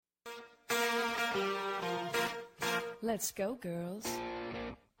Let's go, girls.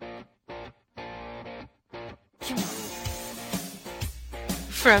 Come on.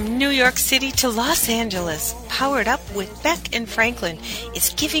 From New York City to Los Angeles, Powered Up with Beck and Franklin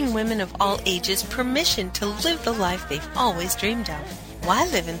is giving women of all ages permission to live the life they've always dreamed of. Why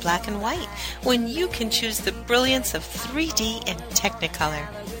live in black and white when you can choose the brilliance of 3D and Technicolor?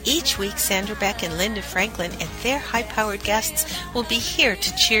 Each week, Sandra Beck and Linda Franklin and their high-powered guests will be here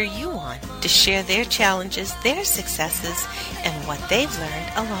to cheer you on, to share their challenges, their successes, and what they've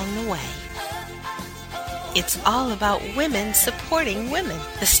learned along the way. It's all about women supporting women.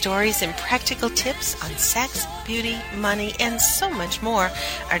 The stories and practical tips on sex, beauty, money, and so much more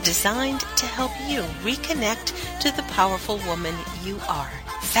are designed to help you reconnect to the powerful woman you are.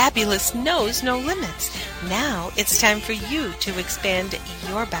 Fabulous knows no limits. Now it's time for you to expand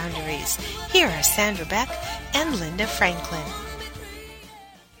your boundaries. Here are Sandra Beck and Linda Franklin.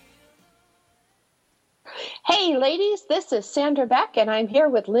 Hey ladies, this is Sandra Beck and I'm here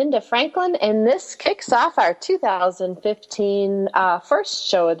with Linda Franklin, and this kicks off our 2015 first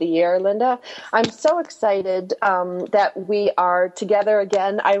show of the year. Linda, I'm so excited that we are together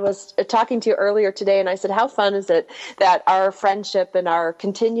again. I was talking to you earlier today and I said, how fun is it that our friendship and our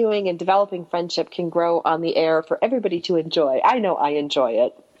continuing and developing friendship can grow on the air for everybody to enjoy. I know I enjoy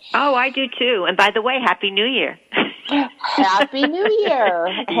it. Oh, I do too. And by the way, Happy New Year. Happy New Year.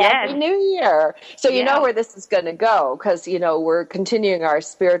 Happy New Year. So you know where this is going to go, because, you know, we're continuing our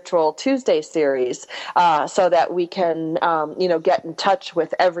Spiritual Tuesday series so that we can, get in touch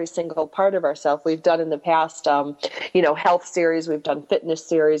with every single part of ourselves. We've done in the past, health series. We've done fitness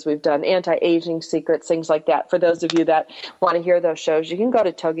series. We've done anti-aging secrets, things like that. For those of you that want to hear those shows, you can go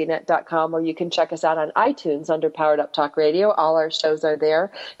to toginet.com, or you can check us out on iTunes under Powered Up Talk Radio. All our shows are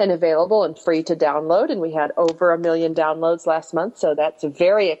there and available and free to download. And we had over 1 million downloads last month, so that's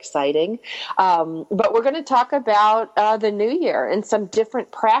very exciting. But we're going to talk about the new year and some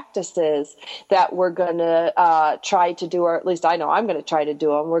different practices that we're going to try to do, or at least I know I'm going to try to do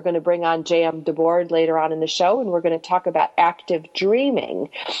them. We're going to bring on J.M. DeBoard later on in the show, and we're going to talk about active dreaming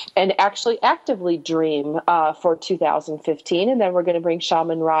and actually actively dream for 2015. And then we're going to bring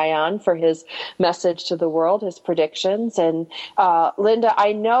Shaman Rai on for his message to the world, his predictions. And Linda,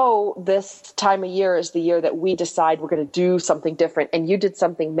 I know this time of year is the year that we decide we're going to do something different, and you did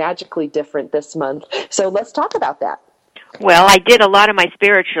something magically different this month. So let's talk about that. Well, I did a lot of my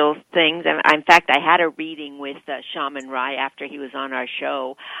spiritual things. In fact, I had a reading with Shaman Rai after he was on our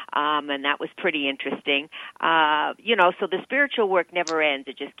show, and that was pretty interesting. So the spiritual work never ends.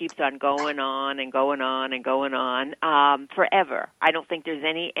 It just keeps on going on and going on and going on forever. I don't think there's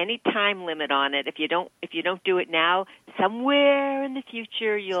any time limit on it. If you don't do it now, somewhere in the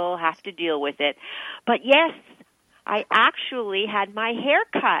future you'll have to deal with it. But yes, I actually had my hair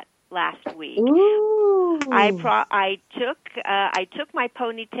cut last week. Ooh. I took my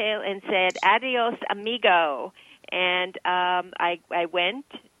ponytail and said adios amigo, and I went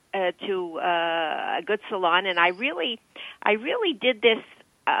to a good salon, and I really did this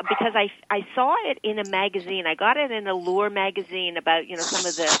because I saw it in a magazine. I got it in Allure magazine about some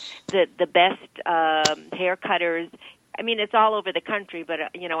of the best hair cutters. I mean, it's all over the country, but,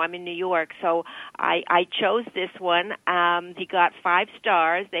 I'm in New York, so I chose this one. He got 5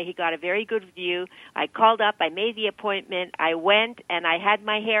 stars. He got a very good review. I called up. I made the appointment. I went, and I had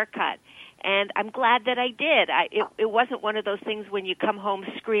my hair cut. And I'm glad that I did. It wasn't one of those things when you come home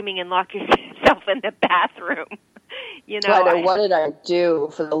screaming and lock yourself in the bathroom. What did I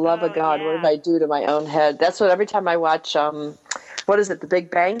do? For the love of God, What did I do to my own head? That's what every time I watch... The Big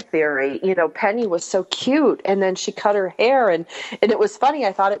Bang Theory, Penny was so cute, and then she cut her hair, and it was funny.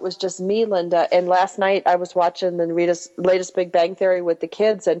 I thought it was just me, Linda, and last night I was watching the latest Big Bang Theory with the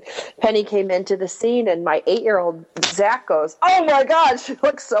kids, and Penny came into the scene, and my 8-year-old Zach goes, "Oh my God, she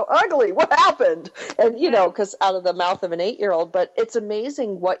looks so ugly. What happened?" And, because out of the mouth of an 8-year-old, but it's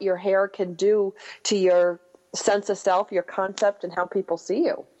amazing what your hair can do to your sense of self, your concept, and how people see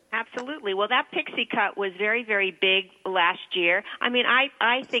you. Absolutely. Well, that pixie cut was very, very big last year. I mean,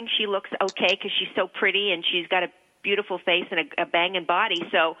 I think she looks okay because she's so pretty and she's got a beautiful face and a banging body.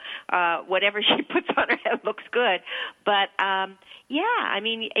 So whatever she puts on her head looks good. But, you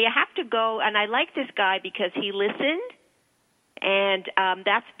have to go. And I like this guy because he listened. And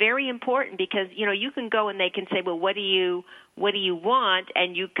that's very important because, you can go and they can say, well, what do you want?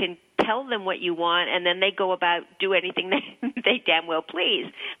 And you can tell them what you want, and then they go about do anything they damn well please.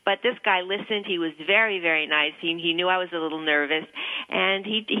 But this guy listened. He was very, very nice. He knew I was a little nervous, and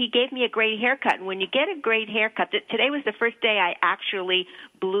he gave me a great haircut. And when you get a great haircut, today was the first day I actually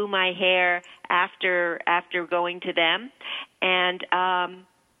blew my hair after going to them, and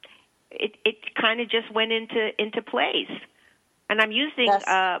it kind of just went into place. And I'm using Yes.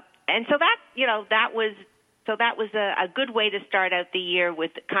 and so that was a good way to start out the year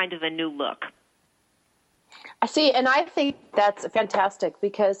with kind of a new look. I see, and I think that's fantastic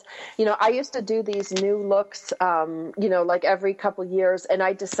because, I used to do these new looks, like every couple years, and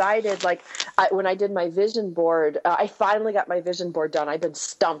I decided, when I did my vision board, I finally got my vision board done. I've been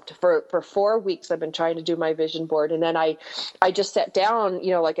stumped for 4 weeks. I've been trying to do my vision board, and then I just sat down,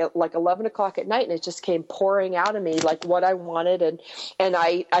 like 11 o'clock at night, and it just came pouring out of me like what I wanted, and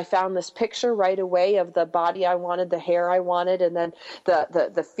I found this picture right away of the body I wanted, the hair I wanted, and then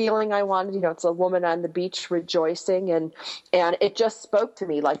the feeling I wanted. It's a woman on the beach rejoicing, and it just spoke to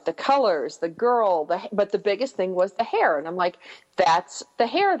me, like the colors, the girl, but the biggest thing was the hair, and I'm like, that's the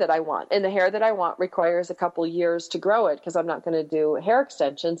hair that I want, and the hair that I want requires a couple years to grow it because I'm not going to do hair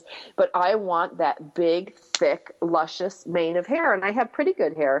extensions, but I want that big, thick, luscious mane of hair, and I have pretty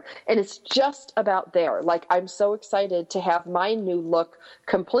good hair, and it's just about there. Like, I'm so excited to have my new look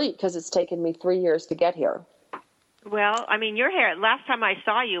complete because it's taken me 3 years to get here. Well, I mean, your hair, last time I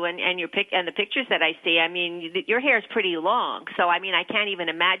saw you and the pictures that I see, I mean, your hair is pretty long. So, I mean, I can't even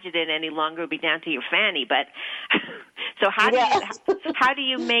imagine it any longer. It'll be down to your fanny. But so how do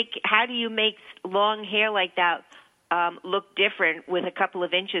you make long hair like that look different with a couple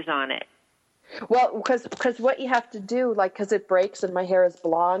of inches on it? Well, because what you have to do, because it breaks and my hair is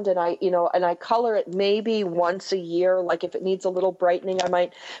blonde, and I color it maybe once a year. Like if it needs a little brightening, I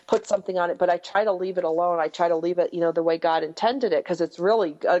might put something on it, but I try to leave it alone. I try to leave it, the way God intended it, because it's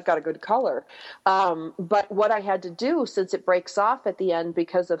really got a good color. But what I had to do, since it breaks off at the end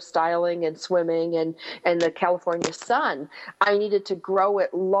because of styling and swimming and the California sun, I needed to grow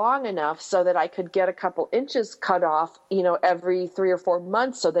it long enough so that I could get a couple inches cut off, every 3 or 4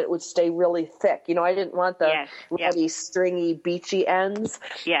 months, so that it would stay really thick. I didn't want the really stringy, beachy ends.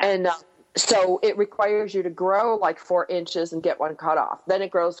 Yes. And so it requires you to grow like 4 inches and get one cut off. Then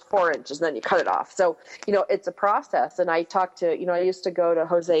it grows 4 inches, then you cut it off. So, it's a process. And I talked to, I used to go to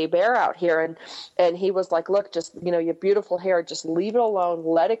Jose Bear out here, and he was like, look, just, your beautiful hair, just leave it alone,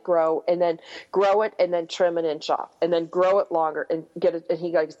 let it grow, and then grow it, and then trim an inch off, and then grow it longer and get it. And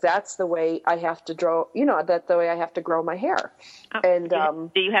he goes, that's the way I have to grow, that's the way I have to grow my hair. Oh, and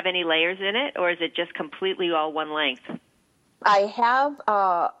do you have any layers in it, or is it just completely all one length? I have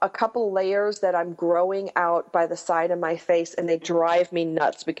a couple layers that I'm growing out by the side of my face, and they drive me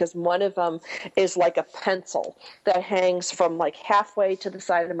nuts because one of them is like a pencil that hangs from like halfway to the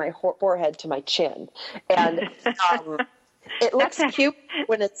side of my forehead to my chin. And it looks cute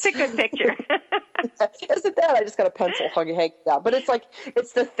when it's a good picture. Isn't that? I just got a pencil hanging down. But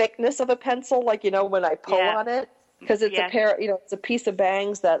it's the thickness of a pencil, like, when I pull on it. Because it's it's a piece of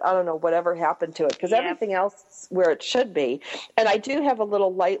bangs that, I don't know, whatever happened to it. Because everything else is where it should be. And I do have a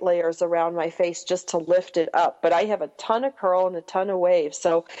little light layers around my face just to lift it up. But I have a ton of curl and a ton of waves.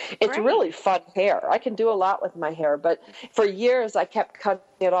 So it's really fun hair. I can do a lot with my hair. But for years, I kept cutting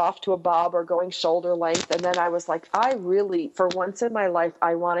it off to a bob or going shoulder length. And then I was like, I really, for once in my life,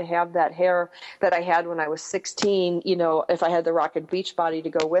 I want to have that hair that I had when I was 16. If I had the Rocket Beach body to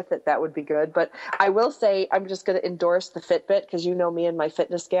go with it, that would be good. But I will say, I'm just going to endorse the Fitbit because you know me and my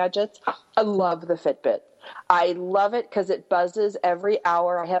fitness gadgets. I love the Fitbit. I love it because it buzzes every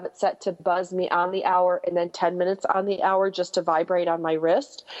hour. I have it set to buzz me on the hour and then 10 minutes on the hour just to vibrate on my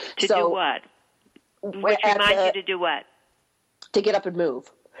wrist. To do what? Which reminds you to do what? To get up and move.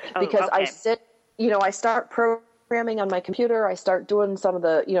 Because I sit, I start programming on my computer. I start doing some of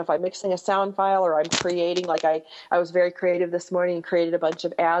the, if I'm mixing a sound file or I'm creating, like I was very creative this morning and created a bunch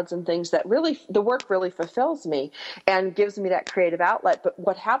of ads and things that really, the work really fulfills me and gives me that creative outlet. But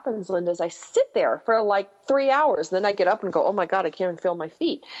what happens, Linda, is I sit there for like 3 hours. And then I get up and go, oh my God, I can't even feel my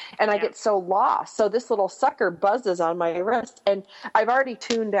feet. And I get so lost. So this little sucker buzzes on my wrist. And I've already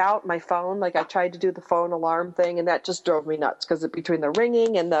tuned out my phone. Like I tried to do the phone alarm thing, and that just drove me nuts because between the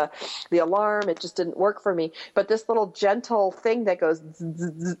ringing and the alarm, it just didn't work for me. But this little gentle thing that goes,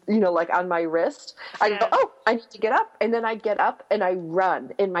 zzz, like on my wrist, I go, oh, I need to get up. And then I get up and I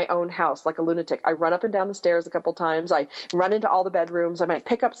run in my own house like a lunatic. I run up and down the stairs a couple times. I run into all the bedrooms. I might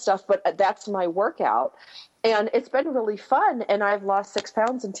pick up stuff, but that's my workout. And it's been really fun, and I've lost 6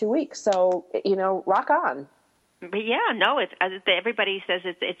 pounds in 2 weeks. So, rock on. But everybody says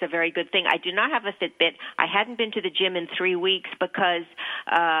it's a very good thing. I do not have a Fitbit. I hadn't been to the gym in 3 weeks because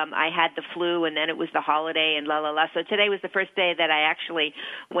I had the flu, and then it was the holiday and So today was the first day that I actually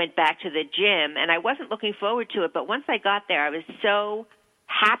went back to the gym, and I wasn't looking forward to it. But once I got there, I was so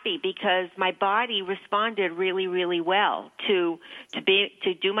happy because my body responded really, really well to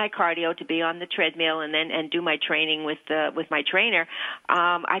do my cardio, to be on the treadmill, and do my training with my trainer.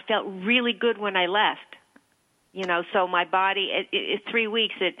 I felt really good when I left. So my body, 3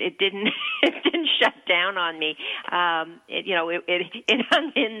 weeks, it didn't shut down on me. It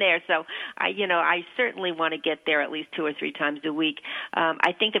hung in there. So I certainly want to get there at least 2 or 3 times a week.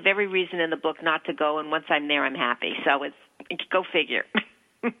 I think of every reason in the book not to go, and once I'm there, I'm happy. So go figure.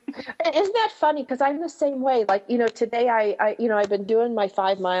 Isn't that funny? Because I'm the same way. Like, today I've been doing my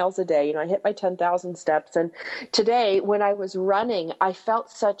 5 miles a day. I hit my 10,000 steps. And today when I was running, I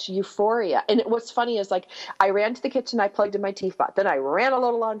felt such euphoria. And what's funny is, like, I ran to the kitchen, I plugged in my teapot. Then I ran a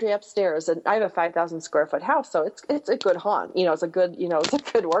little laundry upstairs, and I have a 5,000 square foot house. So it's a good haunt. It's a good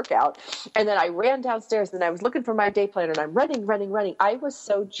workout. And then I ran downstairs, and I was looking for my day planner, and I'm running. I was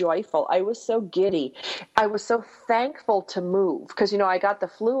so joyful. I was so giddy. I was so thankful to move because, I got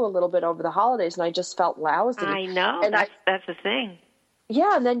the flu a little bit over the holidays, and I just felt lousy. I know. And that's the thing.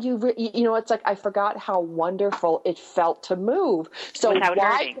 Yeah, and then it's like I forgot how wonderful it felt to move. So without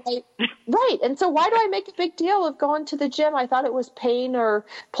hurting. Right. And so why do I make a big deal of going to the gym? I thought it was pain or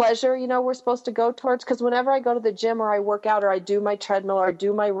pleasure, we're supposed to go towards, because whenever I go to the gym or I work out or I do my treadmill or I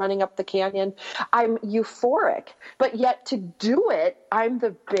do my running up the canyon, I'm euphoric. But yet to do it, I'm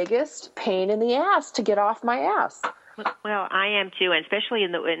the biggest pain in the ass to get off my ass. Well, I am too, and especially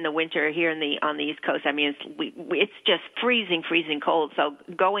in the winter here on the East Coast. I mean, it's just freezing cold. So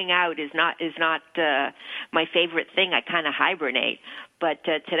going out is not my favorite thing. I kind of hibernate. But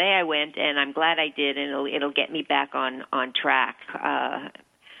today I went, and I'm glad I did, and it'll get me back on track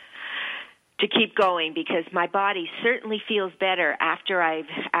to keep going, because my body certainly feels better after I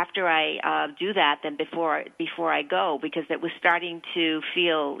do that than before I go, because it was starting to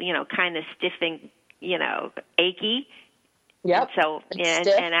feel kind of stiff and achy. Yep. So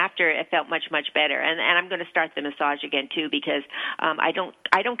and after it felt much better. And I'm going to start the massage again too, because I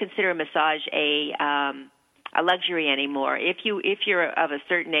don't consider a massage a luxury anymore. If you're of a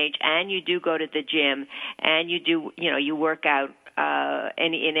certain age and you do go to the gym and you do you work out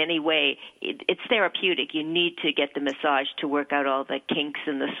in any way, it's therapeutic. You need to get the massage to work out all the kinks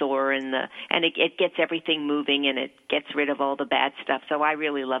and the sore and it gets everything moving, and it gets rid of all the bad stuff. So I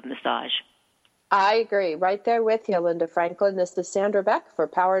really love massage. I agree. Right there with you, Linda Franklin. This is Sandra Beck for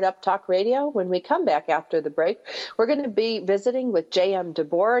Powered Up Talk Radio. When we come back after the break, we're going to be visiting with J.M.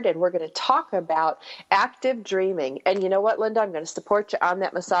 DeBoard, and we're going to talk about active dreaming. And you know what, Linda? I'm going to support you on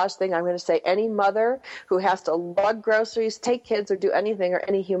that massage thing. I'm going to say any mother who has to lug groceries, take kids, or do anything, or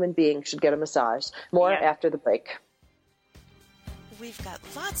any human being should get a massage. More after the break. We've got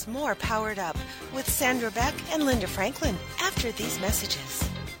lots more Powered Up with Sandra Beck and Linda Franklin after these messages.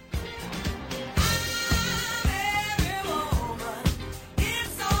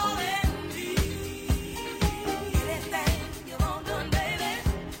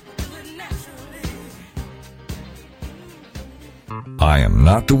 I am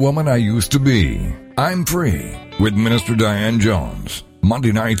not the woman I used to be. I'm free with Minister Diane Jones.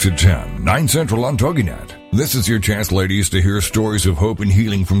 Monday nights at 10, 9 Central on TogiNet. This is your chance, ladies, to hear stories of hope and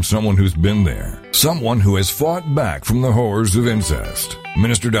healing from someone who's been there. Someone who has fought back from the horrors of incest.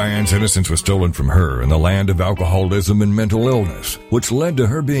 Minister Diane's innocence was stolen from her in the land of alcoholism and mental illness, which led to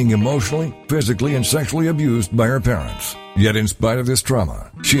her being emotionally, physically, and sexually abused by her parents. Yet in spite of this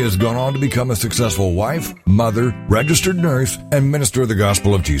trauma, she has gone on to become a successful wife, mother, registered nurse, and minister of the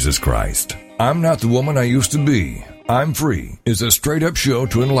gospel of Jesus Christ. I'm not the woman I used to be. I'm Free is a straight-up show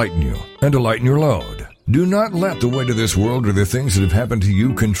to enlighten you and to lighten your load. Do not let the weight of this world or the things that have happened to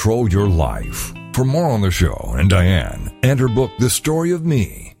you control your life. For more on the show and Diane and her book, The Story of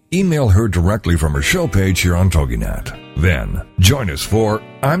Me, email her directly from her show page here on TogiNet. Then, join us for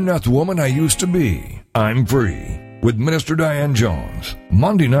I'm Not the Woman I Used to Be. I'm Free with Minister Diane Jones.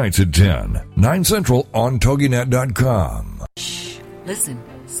 Monday nights at 10, 9 Central on TogiNet.com. Shh. Listen.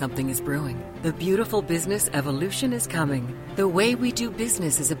 Something is brewing. The beautiful business evolution is coming. The way we do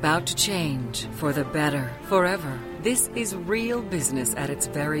business is about to change. For the better. Forever. This is real business at its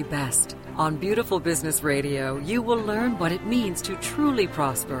very best. On Beautiful Business Radio, you will learn what it means to truly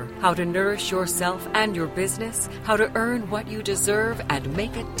prosper, how to nourish yourself and your business, how to earn what you deserve and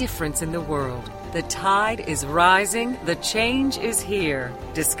make a difference in the world. The tide is rising. The change is here.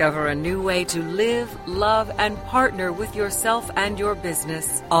 Discover a new way to live, love, and partner with yourself and your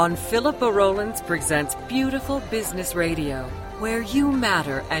business on Philippa Rowlands Presents Beautiful Business Radio, where you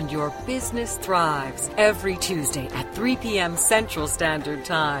matter and your business thrives. Every Tuesday at 3 p.m. Central Standard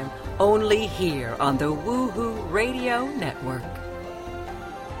Time, only here on the Woohoo Radio Network.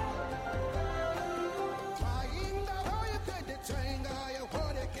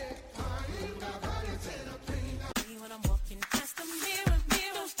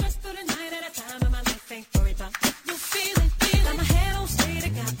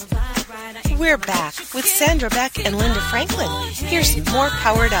 We're back with Sandra Beck and Linda Franklin. Here's more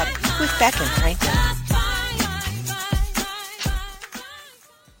Powered Up with Beck and Franklin.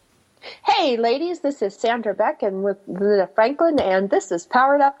 Hey ladies, this is Sandra Beck and with Linda Franklin, and this is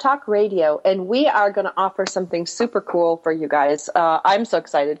Powered Up Talk Radio, and we are going to offer something super cool for you guys. I'm so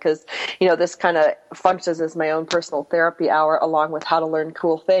excited because, this kind of functions as my own personal therapy hour along with how to learn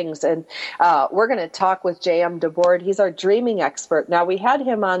cool things, and we're going to talk with J.M. DeBoard. He's our dreaming expert. Now, we had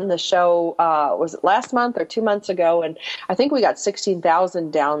him on the show, was it last month or 2 months ago, and I think we got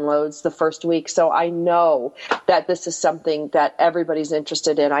 16,000 downloads the first week, so I know that this is something that everybody's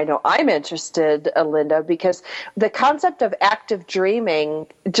interested in. I know I'm interested, Linda, because the concept of active dreaming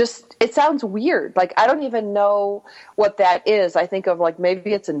it sounds weird. Like, I don't even know what that is. I think of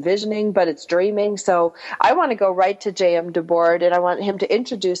maybe it's envisioning, but it's dreaming. So I want to go right to J.M. DeBoard, and I want him to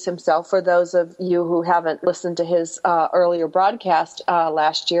introduce himself for those of you who haven't listened to his earlier broadcast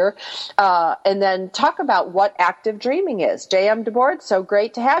last year, and then talk about what active dreaming is. J.M. DeBoard, so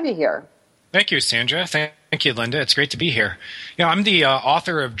great to have you here. Thank you, Sandra. Thank you, Linda. It's great to be here. I'm the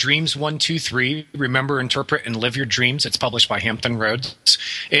author of Dreams 1, 2, 3, Remember, Interpret, and Live Your Dreams. It's published by Hampton Roads.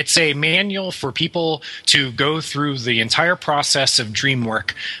 It's a manual for people to go through the entire process of dream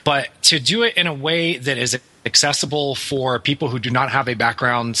work, but to do it in a way that is accessible for people who do not have a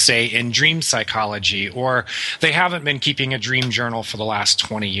background, say, in dream psychology, or they haven't been keeping a dream journal for the last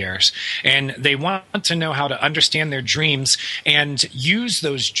 20 years. And they want to know how to understand their dreams and use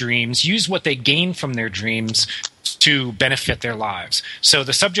those dreams, use what they gain from their dreams to benefit their lives. So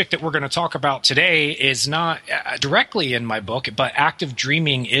the subject that we're going to talk about today is not directly in my book, but active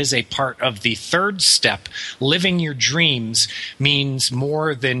dreaming is a part of the third step. Living your dreams means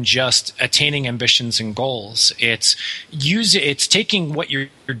more than just attaining ambitions and goals. It's taking what your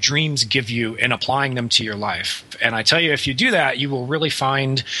dreams give you and applying them to your life. And I tell you, if you do that, you will really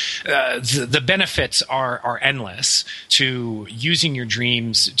find the benefits are endless to using your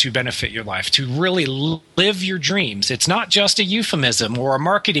dreams to benefit your life, to really live your dreams. It's not just a euphemism or a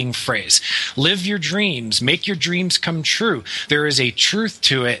marketing phrase. Live your dreams. Make your dreams come true. There is a truth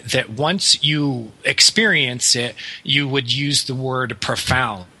to it that once you experience it, you would use the word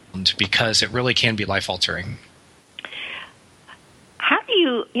profound, because it really can be life-altering.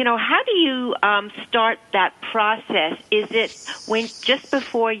 How do you start that process? Is it when just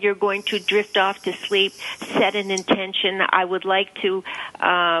before you're going to drift off to sleep, set an intention? I would like to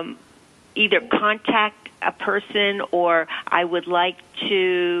either contact a person, or I would like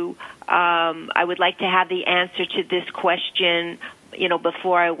to have the answer to this question,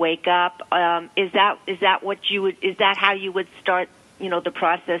 before I wake up. Is that how you would start, the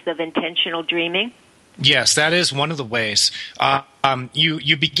process of intentional dreaming? Yes, that is one of the ways.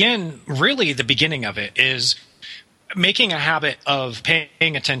 You begin, really the beginning of it is making a habit of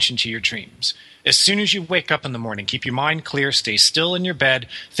paying attention to your dreams. As soon as you wake up in the morning, keep your mind clear, stay still in your bed,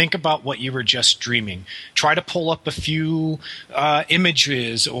 think about what you were just dreaming. Try to pull up a few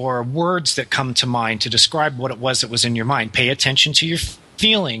images or words that come to mind to describe what it was that was in your mind. Pay attention to your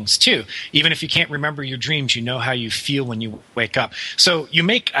feelings too. Even if you can't remember your dreams, you know how you feel when you wake up. So you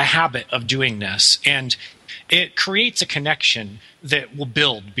make a habit of doing this, and it creates a connection that will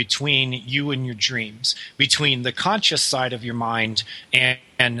build between you and your dreams, between the conscious side of your mind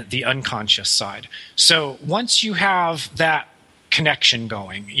and the unconscious side. So once you have that connection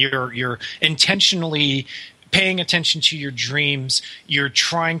going, you're intentionally paying attention to your dreams, you're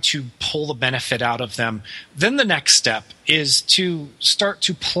trying to pull the benefit out of them, then the next step is to start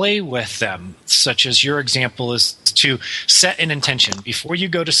to play with them, such as your example is to set an intention. Before you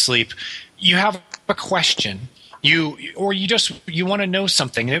go to sleep, you have a question. You want to know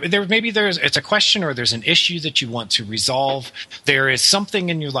something. It's a question, or there's an issue that you want to resolve. There is something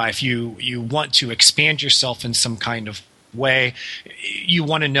in your life you want to expand yourself in some kind of way. You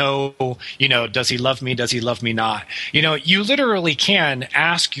want to know, does he love me? Does he love me not? You literally can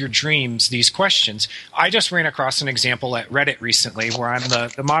ask your dreams these questions. I just ran across an example at Reddit recently where I'm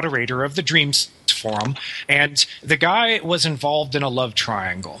the moderator of the Dreams Forum, and the guy was involved in a love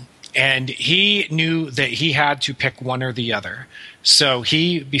triangle. And he knew that he had to pick one or the other. So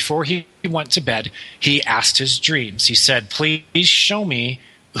before he went to bed, he asked his dreams. He said, please show me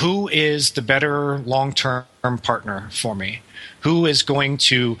who is the better long-term partner for me. Who is going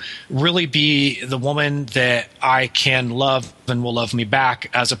to really be the woman that I can love and will love me back,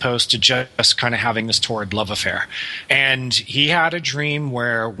 as opposed to just kind of having this torrid love affair. And he had a dream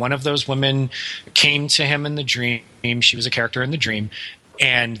where one of those women came to him in the dream. She was a character in the dream.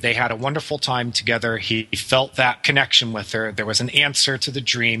 And they had a wonderful time together. He felt that connection with her. There was an answer to the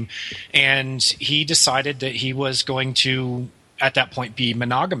dream. And he decided that he was going to at that point be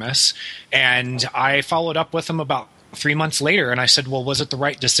monogamous. And I followed up with him about 3 months later, and I said, well, was it the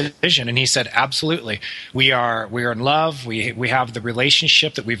right decision? And he said, absolutely. We are in love. We have the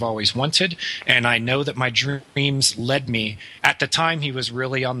relationship that we've always wanted, and I know that my dreams led me. At the time, he was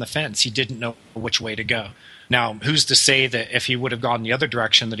really on the fence. He didn't know which way to go. Now, who's to say that if he would have gone the other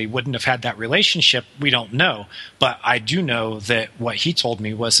direction that he wouldn't have had that relationship? We don't know. But I do know that what he told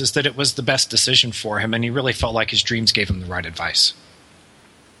me was that it was the best decision for him, and he really felt like his dreams gave him the right advice.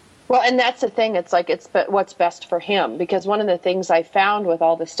 Well, and that's the thing. It's like what's best for him. Because one of the things I found with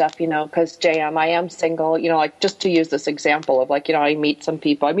all this stuff, because JM, I am single, like just to use this example of like, I meet some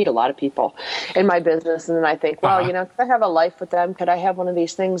people. I meet a lot of people in my business. And then I think, well, could I have a life with them? Could I have one of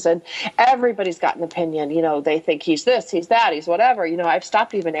these things? And everybody's got an opinion. They think he's this, he's that, he's whatever. I've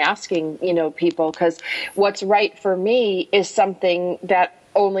stopped even asking, people, because what's right for me is something that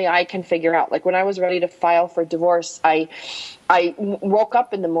only I can figure out. Like when I was ready to file for divorce, I woke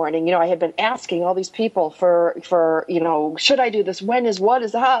up in the morning, I had been asking all these people for should I do this? When is what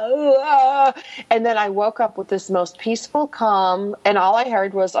is how? And then I woke up with this most peaceful calm, and all I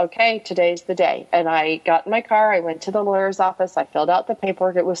heard was, okay, today's the day. And I got in my car, I went to the lawyer's office, I filled out the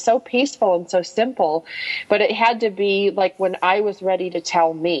paperwork. It was so peaceful and so simple, but it had to be like when I was ready to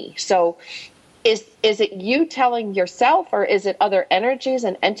tell me. So is it you telling yourself, or is it other energies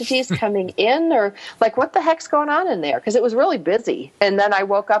and entities coming in, or like what the heck's going on in there? Because it was really busy, and then I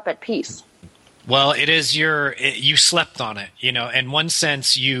woke up at peace. Well, it is you slept on it, in one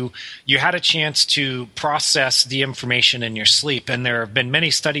sense, you had a chance to process the information in your sleep. And there have been many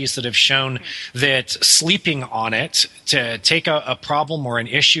studies that have shown that sleeping on it, to take a problem or an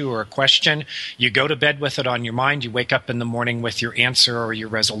issue or a question, you go to bed with it on your mind, you wake up in the morning with your answer or your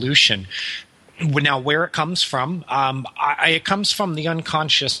resolution. Now, where it comes from, it comes from the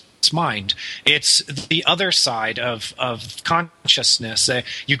unconscious mind. It's the other side of consciousness.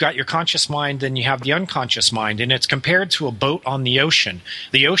 You've got your conscious mind, then you have the unconscious mind, and it's compared to a boat on the ocean.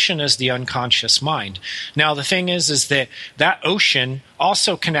 The ocean is the unconscious mind. Now, the thing is that ocean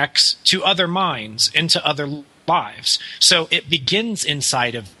also connects to other minds, into other lives. So it begins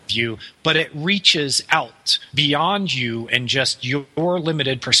inside of you, but it reaches out beyond you and just your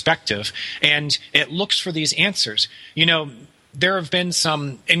limited perspective, and it looks for these answers. There have been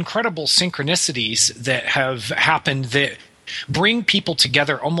some incredible synchronicities that have happened that bring people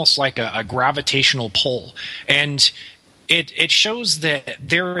together almost like a gravitational pull. And it shows that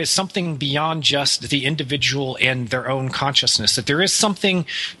there is something beyond just the individual and their own consciousness, that there is something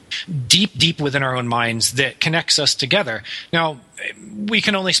deep within our own minds that connects us together. Now, we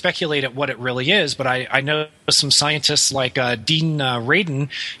can only speculate at what it really is, but I know some scientists like Dean Radin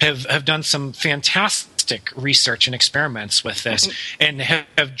have done some fantastic research and experiments with this, and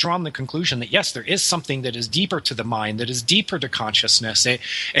have drawn the conclusion that yes, there is something that is deeper to the mind, that is deeper to consciousness. It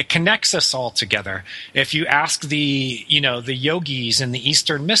connects us all together. If you ask the yogis and the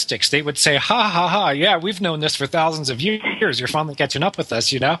Eastern mystics, they would say, yeah, we've known this for thousands of years. You're finally catching up with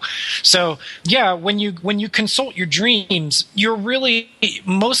us, So yeah, when you consult your dreams, you're really,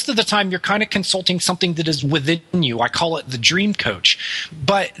 most of the time, you're kind of consulting something that is within you. I call it the dream coach.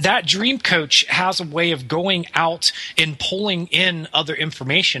 But that dream coach has a way of going out and pulling in other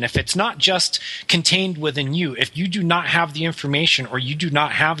information. If it's not just contained within you, if you do not have the information or you do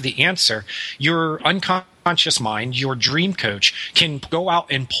not have the answer, your unconscious mind, your dream coach, can go out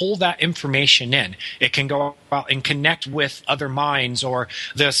and pull that information in. It can go out and connect with other minds, or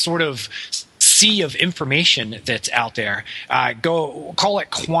the sort of sea of information that's out there. Call it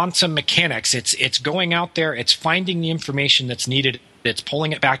quantum mechanics. It's going out there, it's finding the information that's needed, it's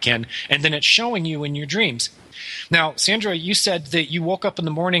pulling it back in, and then it's showing you in your dreams. Now, Sandra, you said that you woke up in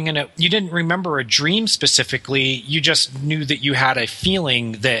the morning and you didn't remember a dream specifically. You just knew that you had a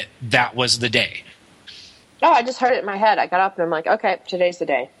feeling that was the day. Oh, I just heard it in my head. I got up and I'm like, okay, today's the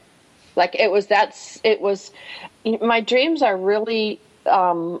day. Like my dreams are really,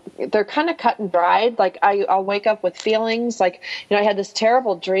 they're kind of cut and dried. Like I'll wake up with feelings. Like, I had this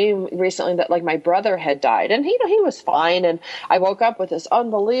terrible dream recently that like my brother had died, and he was fine. And I woke up with this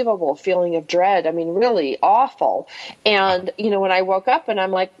unbelievable feeling of dread. I mean, really awful. And, when I woke up and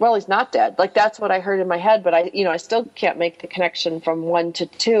I'm like, well, he's not dead. Like that's what I heard in my head, but I still can't make the connection from 1 to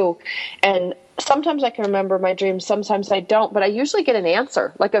 2. And sometimes I can remember my dreams, sometimes I don't, but I usually get an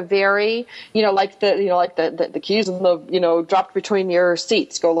answer, like a very, like the keys in the, dropped between your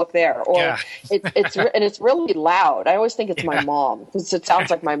seats, go look there. Or yeah. it's really loud. I always think it's my mom, because it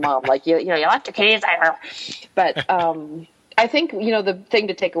sounds like my mom, like, you left your keys there. But I think, the thing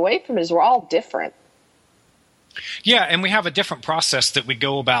to take away from it is we're all different. Yeah, and we have a different process that we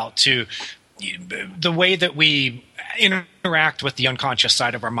go about to the way that we interact with the unconscious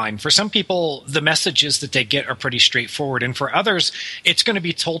side of our mind. For some people, the messages that they get are pretty straightforward, and for others, it's going to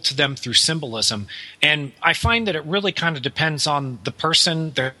be told to them through symbolism. And I find that it really kind of depends on the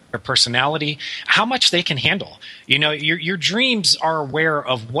person, their personality, how much they can handle. You know, your dreams are aware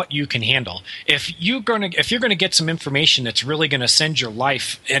of what you can handle. If you're going to get some information that's really going to send your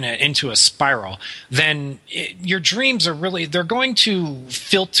life into a spiral, then your dreams are they're going to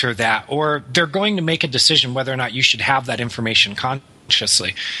filter that, or they're going to make a decision whether or not you should have that information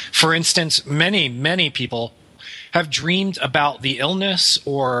consciously. For instance, many people have dreamed about the illness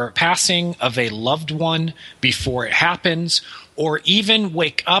or passing of a loved one before it happens, or even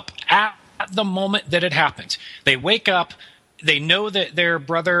wake up at the moment that it happens. They wake up, they know that their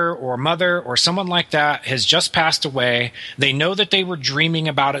brother or mother or someone like that has just passed away. They know that they were dreaming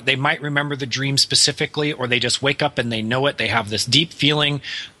about it. They might remember the dream specifically, or they just wake up and they know it. They have this deep feeling.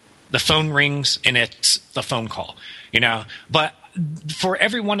 The phone rings and it's the phone call, you know. But for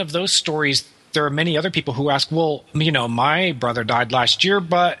every one of those stories, there are many other people who ask, well, you know, my brother died last year,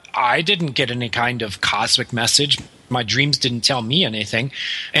 but I didn't get any kind of cosmic message. My dreams didn't tell me anything.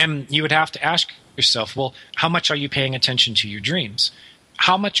 And you would have to ask yourself, well, how much are you paying attention to your dreams?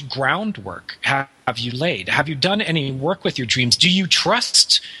 How much groundwork have you laid? Have you done any work with your dreams? Do you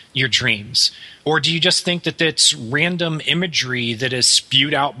trust your dreams? Or do you just think that it's random imagery that is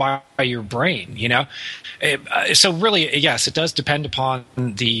spewed out by your brain, you know? So really, yes, it does depend upon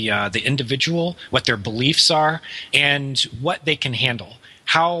the individual, what their beliefs are, and what they can handle,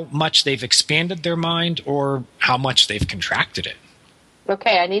 how much they've expanded their mind or how much they've contracted it.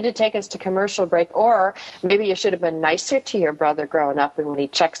 Okay, I need to take us to commercial break, or maybe you should have been nicer to your brother growing up, and when he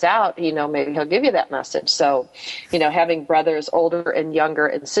checks out, you know, maybe he'll give you that message. So, you know, having brothers older and younger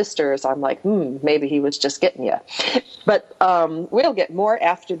and sisters, I'm like, maybe he was just getting you. But we'll get more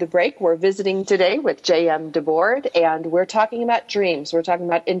after the break. We're visiting today with J.M. DeBoard, and we're talking about dreams. We're talking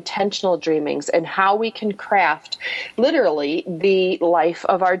about intentional dreamings and how we can craft literally the life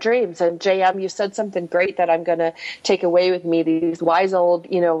of our dreams. And J.M., you said something great that I'm going to take away with me, these wise old,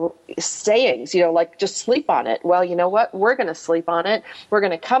 you know, sayings, you know, like just sleep on it. Well, you know what? We're going to sleep on it. We're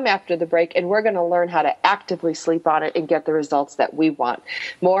going to come after the break, and we're going to learn how to actively sleep on it and get the results that we want.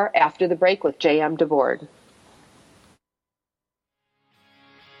 More after the break with J.M. DeBoard.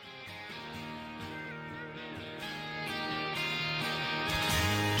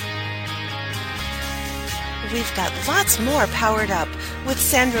 We've got lots more Powered Up with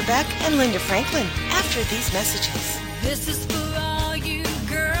Sandra Beck and Linda Franklin after these messages. This is for all you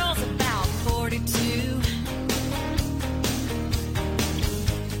girls about 42,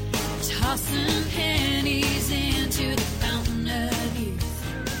 tossing pennies into the fountain of youth.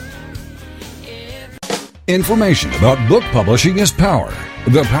 Information about book publishing is power.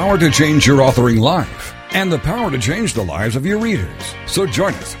 The power to change your authoring life, and the power to change the lives of your readers. So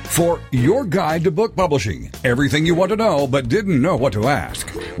join us for Your Guide to Book Publishing. Everything you want to know but didn't know what to ask.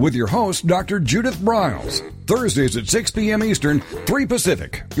 With your host, Dr. Judith Briles. Thursdays at 6 p.m. Eastern, 3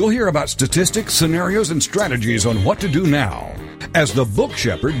 Pacific. You'll hear about statistics, scenarios, and strategies on what to do now. As the book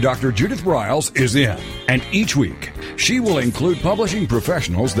shepherd, Dr. Judith Briles is in. And each week, she will include publishing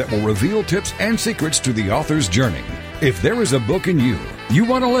professionals that will reveal tips and secrets to the author's journey. If there is a book in you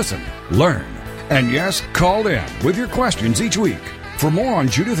want to listen, learn, and yes, call in with your questions each week. For more on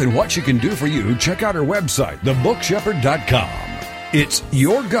Judith and what she can do for you, check out her website, thebookshepherd.com. It's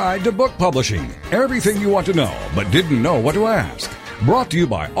Your Guide to Book Publishing. Everything you want to know but didn't know what to ask. Brought to you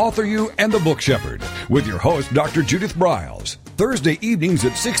by Author You and The Book Shepherd with your host, Dr. Judith Briles. Thursday evenings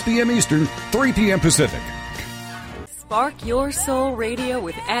at 6 p.m. Eastern, 3 p.m. Pacific. Spark Your Soul Radio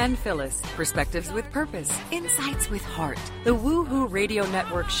with Ann Phyllis. Perspectives with purpose. Insights with heart. The Woohoo Radio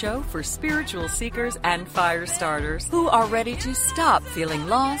Network show for spiritual seekers and fire starters who are ready to stop feeling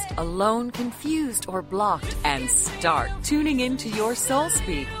lost, alone, confused, or blocked and start tuning into your soul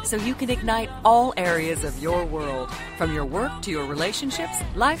speak so you can ignite all areas of your world, from your work to your relationships,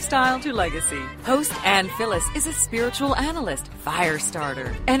 lifestyle to legacy. Host Ann Phyllis is a spiritual analyst, fire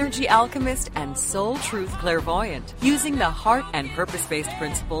starter, energy alchemist, and soul truth clairvoyant. Using the heart and purpose-based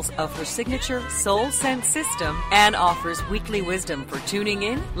principles of her signature Soul Sense system, Ann offers weekly wisdom for tuning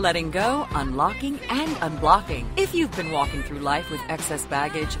in, letting go, unlocking, and unblocking. If you've been walking through life with excess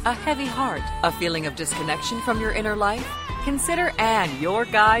baggage, a heavy heart, a feeling of disconnection from your inner life, consider Ann your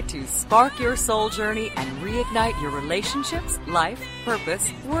guide to spark your soul journey and reignite your relationships, life,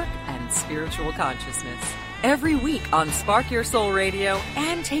 purpose, work, and spiritual consciousness. every week on Spark Your Soul Radio.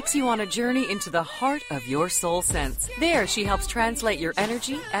 Anne takes you on a journey into the heart of your soul sense. There, she helps translate your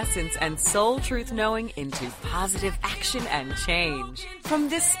energy, essence, and soul truth knowing into positive action and change. From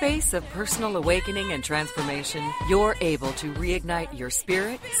this space of personal awakening and transformation, you're able to reignite your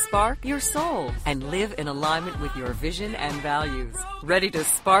spirit, spark your soul, and live in alignment with your vision and values. Ready to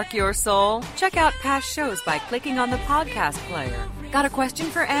spark your soul? Check out past shows by clicking on the podcast player. Got a question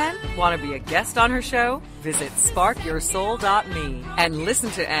for Anne? Want to be a guest on her show? Visit sparkyoursoul.me and listen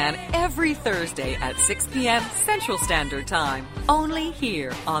to Anne every Thursday at 6 p.m. Central Standard Time, only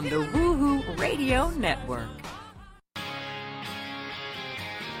here on the Woohoo Radio Network.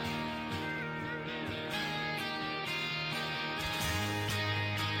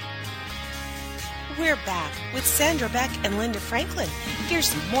 We're back with Sandra Beck and Linda Franklin.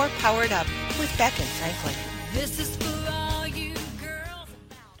 Here's more Powered Up with Beck and Franklin. This is for all you girls.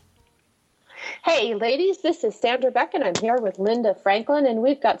 Hey, ladies, this is Sandra Beck, and I'm here with Linda Franklin, and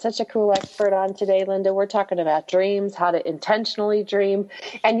we've got such a cool expert on today, Linda. We're talking about dreams, how to intentionally dream,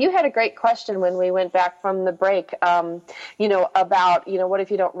 and you had a great question when we went back from the break, about, what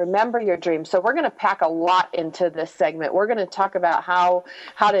if you don't remember your dream? So we're going to pack a lot into this segment. We're going to talk about how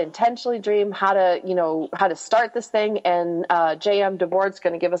to intentionally dream, how to start this thing, and J.M. DeBoard's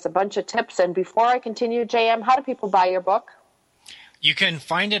going to give us a bunch of tips. And before I continue, J.M., how do people buy your book? You can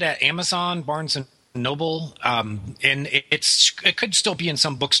find it at Amazon, Barnes & Noble, and it could still be in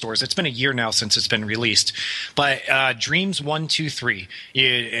some bookstores. It's been a year now since it's been released. But Dreams 1, 2, 3.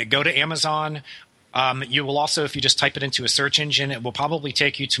 You go to Amazon. You will also, if you just type it into a search engine, it will probably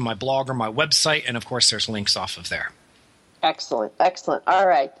take you to my blog or my website, and of course there's links off of there. Excellent. All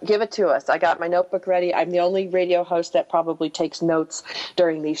right. Give it to us. I got my notebook ready. I'm the only radio host that probably takes notes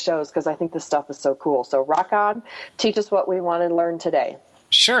during these shows because I think this stuff is so cool. So rock on. Teach us what we want to learn today.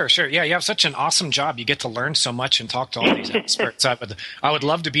 Sure. Yeah, you have such an awesome job. You get to learn so much and talk to all these experts. I would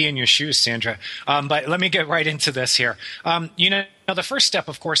love to be in your shoes, Sandra. But let me get right into this here. The first step,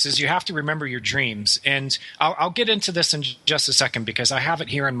 of course, is you have to remember your dreams. And I'll get into this in just a second because I have it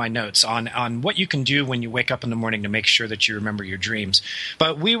here in my notes on what you can do when you wake up in the morning to make sure that you remember your dreams.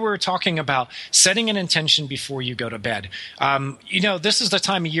 But we were talking about setting an intention before you go to bed. This is the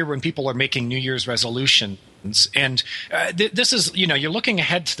time of year when people are making New Year's resolutions. And this is, you're looking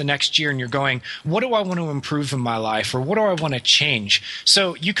ahead to the next year and you're going, what do I want to improve in my life? Or what do I want to change?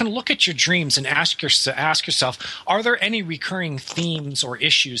 So you can look at your dreams and ask yourself, are there any recurring themes or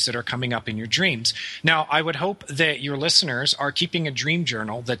issues that are coming up in your dreams? Now, I would hope that your listeners are keeping a dream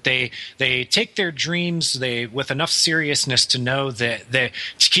journal, that they take their dreams with enough seriousness to know that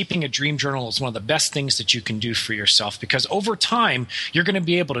keeping a dream journal is one of the best things that you can do for yourself, because over time, you're going to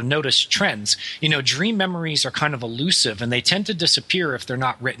be able to notice trends. Dream memories are kind of elusive and they tend to disappear if they're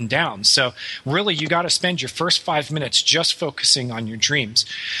not written down. So really, you got to spend your first 5 minutes just focusing on your dreams.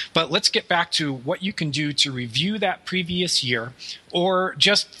 But let's get back to what you can do to review that previous year, or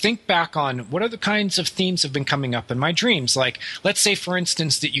just think back on what are the kinds of themes have been coming up in my dreams. Like, let's say, for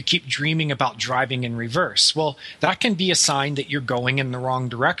instance, that you keep dreaming about driving in reverse. Well, that can be a sign that you're going in the wrong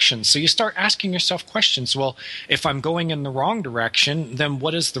direction. So you start asking yourself questions. Well, if I'm going in the wrong direction, then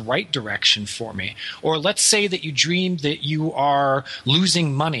what is the right direction for me? Or let's say that you dream that you are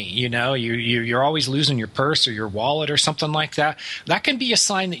losing money. You're always losing your purse or your wallet or something like that. That can be a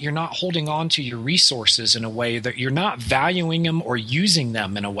sign that you're not holding on to your resources in a way, that you're not valuing them or using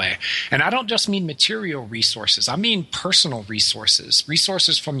them in a way. And I don't just mean material resources. I mean personal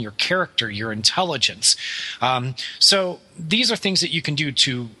resources from your character, your intelligence. So these are things that you can do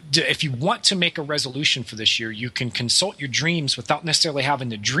if you want to make a resolution for this year. You can consult your dreams without necessarily having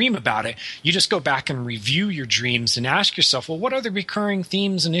to dream about it. You just go back and review your dreams and ask yourself, well, what are the recurring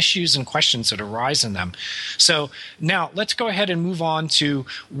themes and issues and questions that arise in them? So now let's go ahead and move on to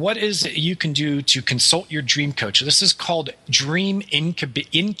what is it you can do to consult your dream coach. This is called dream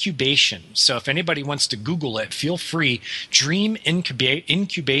incubation. So if anybody wants to Google it, feel free. Dream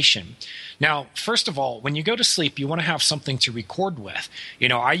incubation. Now, first of all, when you go to sleep, you want to have something to record with.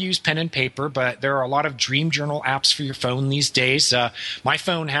 I use pen and paper, but there are a lot of dream journal apps for your phone these days. My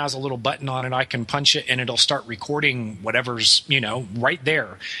phone has a little button on it. I can punch it and it'll start recording whatever's, right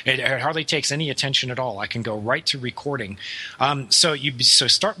there. It hardly takes any attention at all. I can go right to recording. So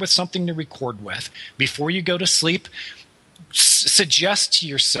start with something to record with. Before you go to sleep, suggest to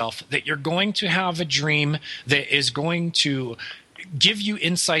yourself that you're going to have a dream that is going to give you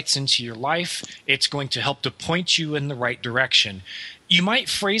insights into your life. It's going to help to point you in the right direction. you might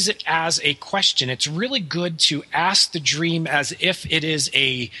phrase it as a question. It's really good to ask the dream as if it is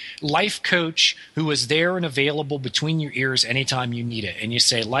a life coach who is there and available between your ears anytime you need it. And you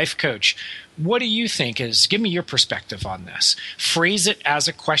say, life coach, what do you think give me your perspective on this? Phrase it as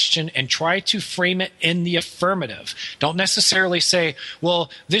a question and try to frame it in the affirmative. Don't necessarily say,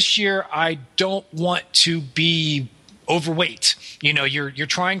 well, this year I don't want to be overweight. You're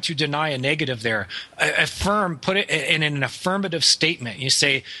trying to deny a negative there. Put it in an affirmative statement. You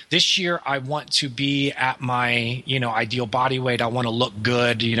say, this year I want to be at my, ideal body weight. I want to look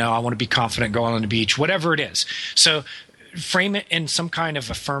good. I want to be confident going on the beach, whatever it is. So frame it in some kind of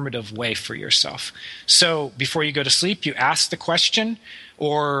affirmative way for yourself. So before you go to sleep, you ask the question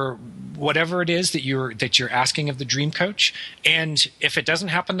or whatever it is that you're asking of the dream coach. And if it doesn't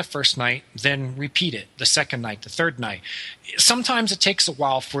happen the first night, then repeat it the second night, the third night. Sometimes it takes a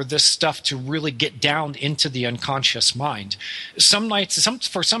while for this stuff to really get down into the unconscious mind. Some nights,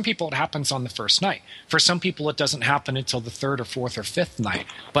 for some people, it happens on the first night. For some people, it doesn't happen until the third or fourth or fifth night.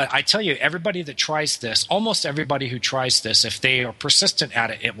 But I tell you, everybody that tries this, almost everybody who tries this, if they are persistent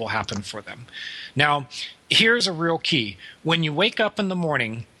at it, it will happen for them. Now, here's a real key. When you wake up in the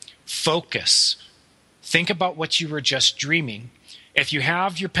morning, focus. Think about what you were just dreaming. If you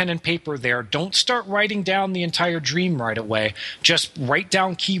have your pen and paper there, don't start writing down the entire dream right away. Just write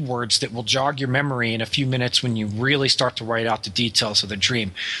down keywords that will jog your memory in a few minutes when you really start to write out the details of the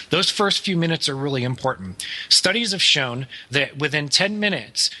dream. Those first few minutes are really important. Studies have shown that within 10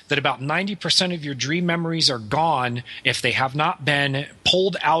 minutes, that about 90% of your dream memories are gone if they have not been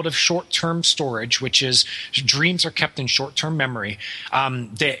pulled out of short-term storage, which is dreams are kept in short-term memory.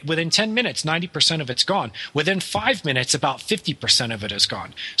 Within 10 minutes, 90% of it's gone. Within 5 minutes, about 50% of it is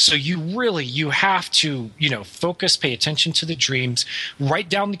gone. So you have to, focus, pay attention to the dreams, write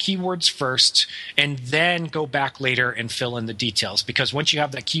down the keywords first, and then go back later and fill in the details. Because once you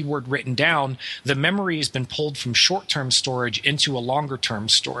have that keyword written down, the memory has been pulled from short-term storage into a longer-term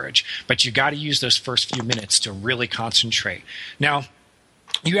storage. But you got to use those first few minutes to really concentrate. Now,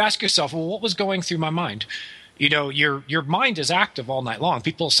 you ask yourself, well, what was going through my mind? Your mind is active all night long.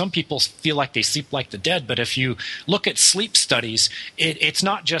 Some people feel like they sleep like the dead, but if you look at sleep studies, it's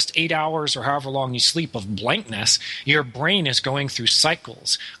not just 8 hours or however long you sleep of blankness. Your brain is going through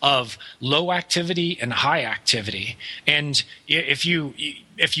cycles of low activity and high activity. And if you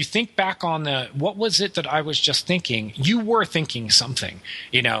think back on what was it that I was just thinking, you were thinking something.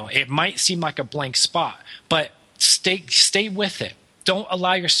 It might seem like a blank spot, but stay with it. Don't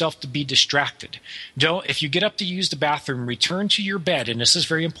allow yourself to be distracted. If you get up to use the bathroom, return to your bed, and this is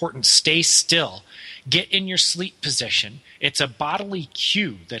very important, stay still. Get in your sleep position. It's a bodily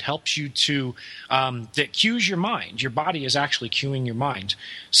cue that helps you that cues your mind. Your body is actually cueing your mind.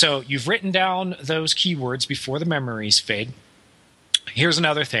 So you've written down those keywords before the memories fade. Here's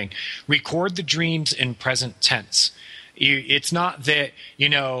another thing. Record the dreams in present tense. It's not that,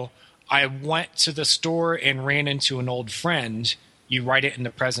 I went to the store and ran into an old friend. You write it in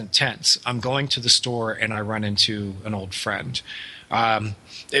the present tense. I'm going to the store and I run into an old friend.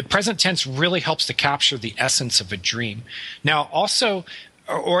 Present tense really helps to capture the essence of a dream. Now, also,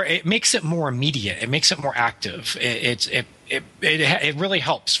 or it makes it more immediate. It makes it more active. It really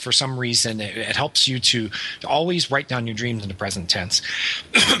helps for some reason. It helps you to always write down your dreams in the present tense.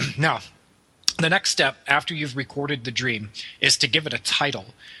 Now, the next step after you've recorded the dream is to give it a title.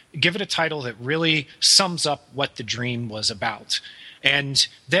 Give it a title that really sums up what the dream was about. And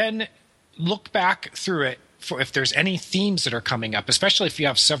then look back through it for if there's any themes that are coming up, especially if you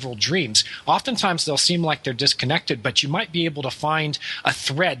have several dreams. Oftentimes they'll seem like they're disconnected, but you might be able to find a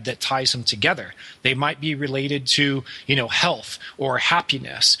thread that ties them together. They might be related to, health or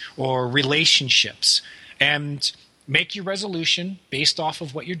happiness or relationships. And make your resolution based off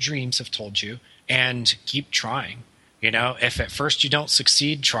of what your dreams have told you and keep trying. If at first you don't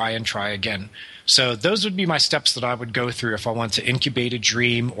succeed, try and try again. So those would be my steps that I would go through if I want to incubate a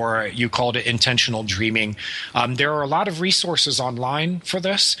dream, or you called it intentional dreaming. There are a lot of resources online for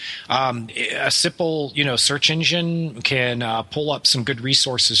this. A simple, search engine can pull up some good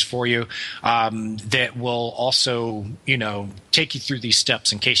resources for you that will also, take you through these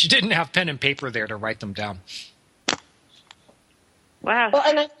steps in case you didn't have pen and paper there to write them down. Wow. Well,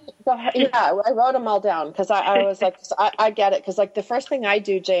 and Yeah, I wrote them all down because I was like, I get it. Because like the first thing I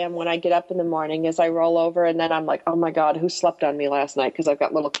do, JM, when I get up in the morning is I roll over and then I'm like, oh my God, who slept on me last night? Because I've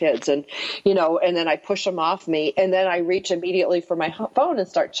got little kids and, and then I push them off me and then I reach immediately for my phone and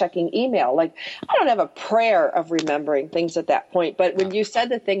start checking email. Like I don't have a prayer of remembering things at that point. But when you said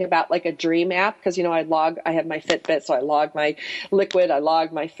the thing about like a dream app, because, I have my Fitbit, so I log my liquid, I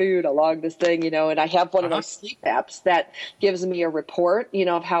log my food, I log this thing, and I have one of those sleep apps that gives me a report,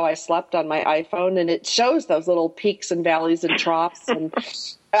 of how I slept on my iPhone, and it shows those little peaks and valleys and troughs. And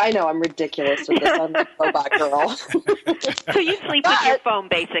I know I'm ridiculous with this. I'm a robot girl. So you sleep with your phone,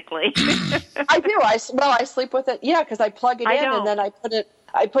 basically. I do. I sleep with it. Yeah, because I plug it in and then I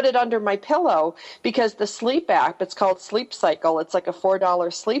put it under my pillow because the sleep app, it's called Sleep Cycle. It's like a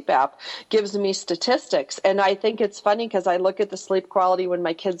 $4 sleep app, gives me statistics. And I think it's funny because I look at the sleep quality when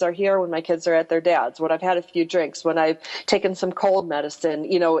my kids are here, when my kids are at their dad's, when I've had a few drinks, when I've taken some cold medicine,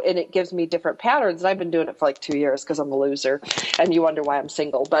 and it gives me different patterns. And I've been doing it for like 2 years because I'm a loser. And you wonder why I'm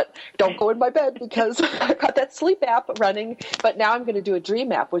single. But don't go in my bed because I've got that sleep app running. But now I'm going to do a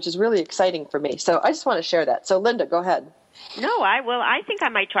dream app, which is really exciting for me. So I just want to share that. So Linda, go ahead. No, I think I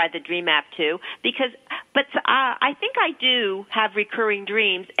might try the Dream app too, but I think I do have recurring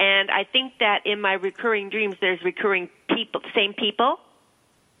dreams, and I think that in my recurring dreams there's recurring people, same people.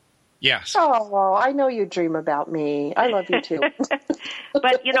 Yes. Oh, I know you dream about me. I love you too.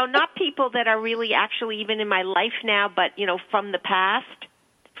 But not people that are really actually even in my life now, but from the past,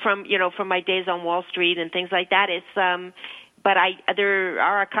 from my days on Wall Street and things like that. It's but there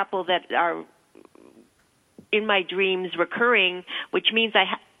are a couple that are in my dreams recurring, which means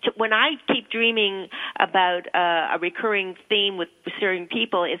when I keep dreaming about a recurring theme with certain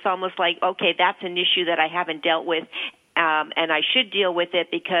people, it's almost like, okay, that's an issue that I haven't dealt with, and I should deal with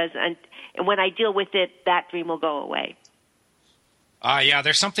it because and when I deal with it, that dream will go away. Yeah,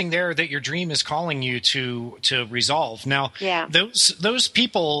 there's something there that your dream is calling you to resolve. Now, those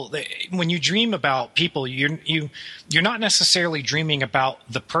people, when you dream about people, you're not necessarily dreaming about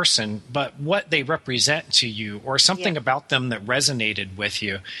the person, but what they represent to you or something about them that resonated with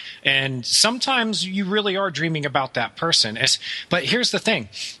you. And sometimes you really are dreaming about that person. But here's the thing.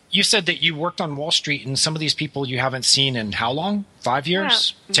 You said that you worked on Wall Street, and some of these people you haven't seen in how long? 5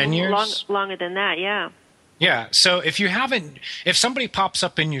 years? 10 years? Longer than that, yeah. Yeah. So if somebody pops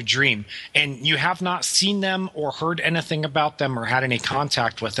up in your dream and you have not seen them or heard anything about them or had any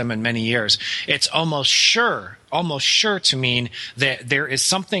contact with them in many years, it's almost sure to mean that there is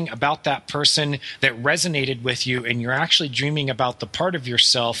something about that person that resonated with you and you're actually dreaming about the part of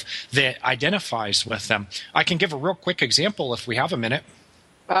yourself that identifies with them. I can give a real quick example if we have a minute.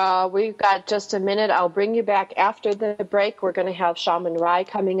 We've got just a minute. I'll bring you back after the break. We're going to have Shaman Rai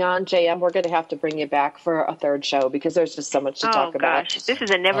coming on. JM, we're going to have to bring you back for a third show because there's just so much to talk about. Oh, gosh. This is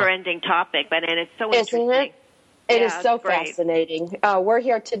a never-ending topic, and it's so interesting. Isn't it? It is so fascinating. We're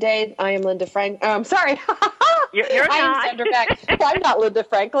here today. I am Linda Frank. Sorry. You're I am not. Sandra Beck. I'm not Linda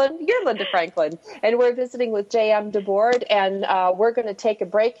Franklin. You're Linda Franklin. And we're visiting with J.M. DeBoard, and we're going to take a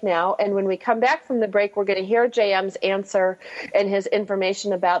break now. And when we come back from the break, we're going to hear J.M.'s answer and his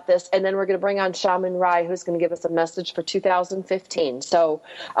information about this. And then we're going to bring on Shaman Rai, who's going to give us a message for 2015. So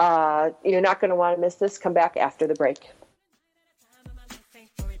you're not going to want to miss this. Come back after the break.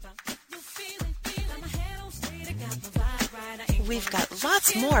 We've got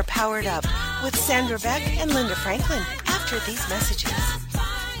lots more Powered Up with Sandra Beck and Linda Franklin after these messages.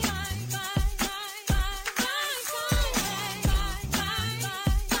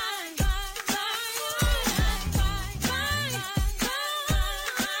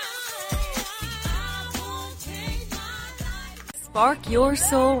 Spark Your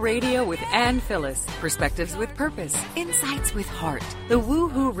Soul Radio with Ann Phyllis. Perspectives with purpose. Insights with heart. The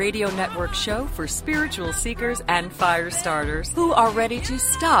Woohoo Radio Network show for spiritual seekers and fire starters who are ready to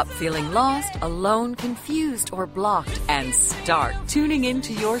stop feeling lost, alone, confused, or blocked and start tuning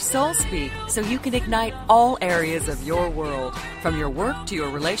into your soul speak so you can ignite all areas of your world. From your work to your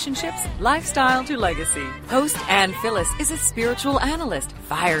relationships, lifestyle to legacy. Host Ann Phyllis is a spiritual analyst,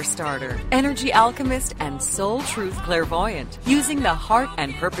 fire starter, energy alchemist, and soul truth clairvoyant. Using the heart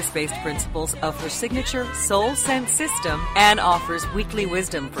and purpose-based principles of her signature Soul Sense system, Ann offers weekly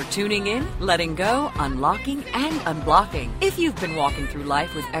wisdom for tuning in, letting go, unlocking, and unblocking. If you've been walking through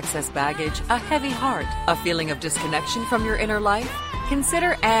life with excess baggage, a heavy heart, a feeling of disconnection from your inner life,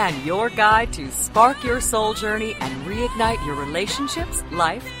 consider Ann your guide to spark your soul journey and reignite your relationships,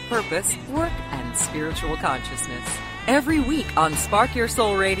 life, purpose, work, and spiritual consciousness. Every week on Spark Your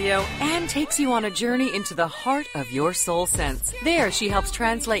Soul Radio, Anne takes you on a journey into the heart of your soul sense. There, she helps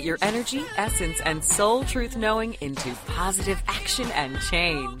translate your energy, essence, and soul truth knowing into positive action and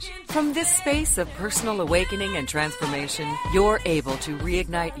change. From this space of personal awakening and transformation, you're able to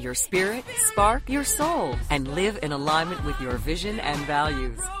reignite your spirit, spark your soul, and live in alignment with your vision and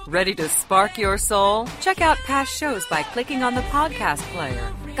values. Ready to spark your soul? Check out past shows by clicking on the podcast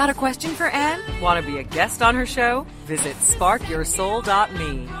player. Got a question for Anne? Want to be a guest on her show? Visit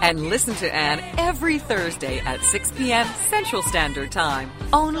sparkyoursoul.me and listen to Anne every Thursday at 6 p.m. Central Standard Time,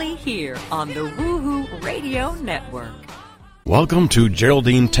 only here on the Woohoo Radio Network. Welcome to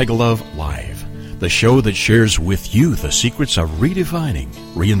Geraldine Tegelov Live, the show that shares with you the secrets of redefining,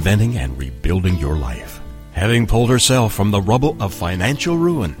 reinventing, and rebuilding your life. Having pulled herself from the rubble of financial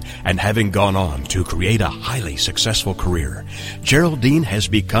ruin and having gone on to create a highly successful career, Geraldine has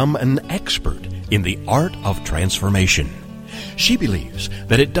become an expert in the art of transformation. She believes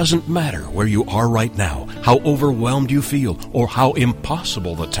that it doesn't matter where you are right now, how overwhelmed you feel, or how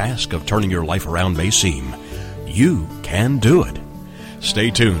impossible the task of turning your life around may seem. You can do it.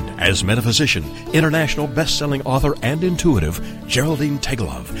 Stay tuned as metaphysician, international best-selling author, and intuitive Geraldine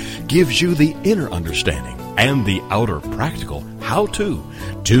Tegelov gives you the inner understanding and the outer practical how-to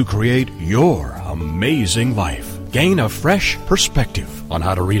to create your amazing life. Gain a fresh perspective on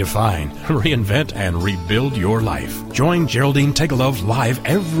how to redefine, reinvent, and rebuild your life. Join Geraldine Tegelov live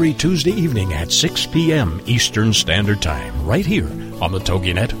every Tuesday evening at 6 p.m. Eastern Standard Time, right here on the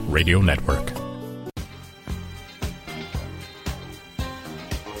TogiNet Radio Network.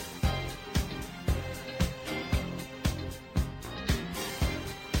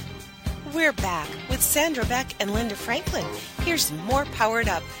 We're back with Sandra Beck and Linda Franklin. Here's more Powered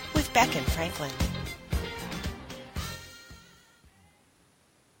Up with Beck and Franklin.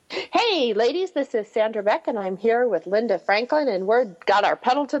 Hey, ladies, this is Sandra Beck, and I'm here with Linda Franklin, and we've got our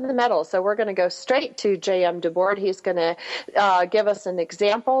pedal to the metal, so we're going to go straight to J.M. DeBoard. He's going to give us an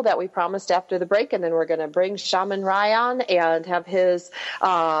example that we promised after the break, and then we're going to bring Shaman Rai on and have his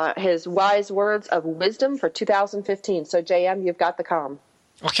wise words of wisdom for 2015. So, J.M., you've got the comm.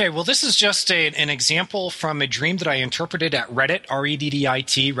 Okay, well, this is just an example from a dream that I interpreted at Reddit,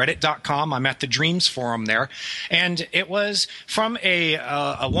 R-E-D-D-I-T, reddit.com. I'm at the Dreams Forum there. And it was from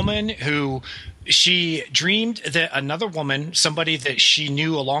a woman who she dreamed that another woman, somebody that she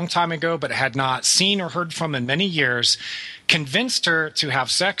knew a long time ago but had not seen or heard from in many years, convinced her to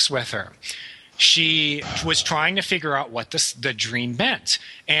have sex with her. She was trying to figure out what the dream meant.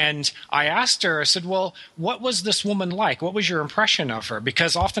 And I asked her, I said, well, what was this woman like? What was your impression of her?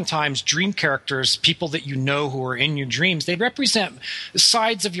 Because oftentimes dream characters, people that you know who are in your dreams, they represent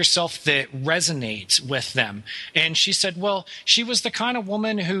sides of yourself that resonate with them. And she said, well, she was the kind of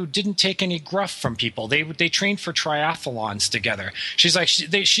woman who didn't take any gruff from people. They trained for triathlons together. She's like,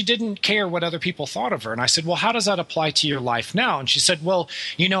 she didn't care what other people thought of her. And I said, well, how does that apply to your life now? And she said, well,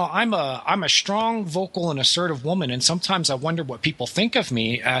 you know, I'm a strong, vocal, and assertive woman, and sometimes I wonder what people think of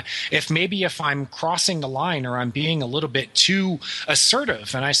me. If I'm crossing the line or I'm being a little bit too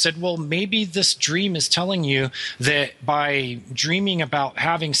assertive. And I said, well, maybe this dream is telling you that by dreaming about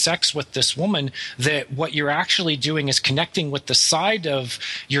having sex with this woman, that what you're actually doing is connecting with the side of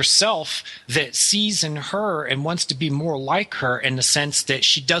yourself that sees in her and wants to be more like her, in the sense that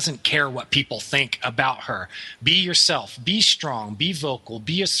she doesn't care what people think about her. Be yourself, be strong, be vocal,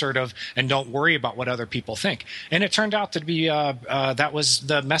 be assertive, and don't worry about what other people think. And it turned out to be that was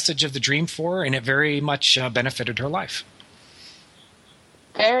the message of the dream for her, and it very much benefited her life.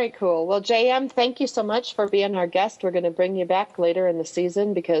 Very cool. Well, JM, thank you so much for being our guest. We're going to bring you back later in the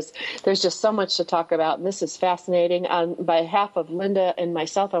season because there's just so much to talk about, and this is fascinating. On behalf of Linda and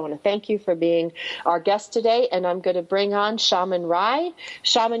myself, I want to thank you for being our guest today, and I'm going to bring on Shaman Rai.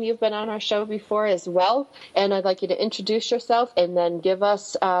 Shaman, you've been on our show before as well, and I'd like you to introduce yourself and then give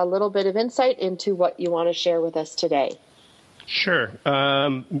us a little bit of insight into what you want to share with us today. Sure.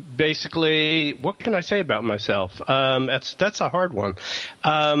 Basically, what can I say about myself? That's a hard one.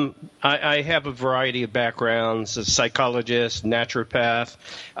 I have a variety of backgrounds: a psychologist, naturopath.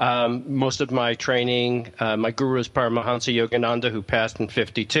 Most of my training, my guru is Paramahansa Yogananda, who passed in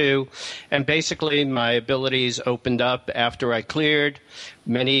 52. And basically, my abilities opened up after I cleared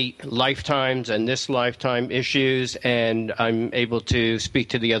many lifetimes and this lifetime issues, and I'm able to speak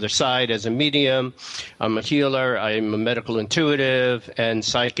to the other side as a medium. I'm a healer. I'm a medical intuitive and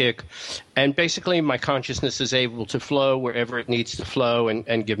psychic. And basically, my consciousness is able to flow wherever it needs to flow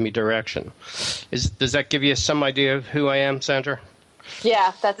and give me direction. Does that give you some idea of who I am, Sandra?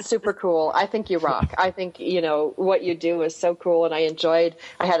 Yeah, that's super cool. I think you rock. I think, what you do is so cool. And I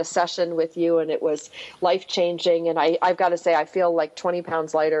had a session with you and it was life changing. And I've got to say, I feel like 20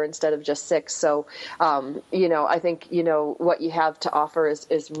 pounds lighter instead of just 6. So, I think, what you have to offer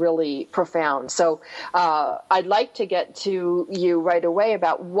is really profound. So, I'd like to get to you right away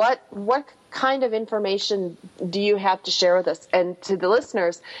about what kind of information do you have to share with us? And to the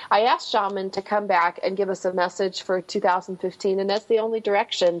listeners, I asked Shaman to come back and give us a message for 2015, and that's the only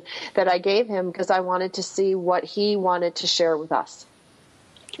direction that I gave him because I wanted to see what he wanted to share with us.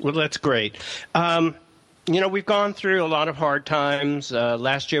 Well, that's great. We've gone through a lot of hard times.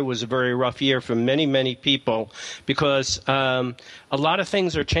 Last year was a very rough year for many, many people because a lot of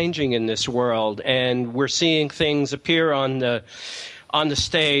things are changing in this world, and we're seeing things appear on the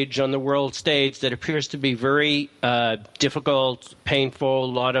stage, on the world stage, that appears to be very difficult, painful,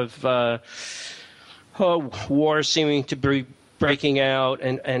 a lot of wars seeming to be breaking out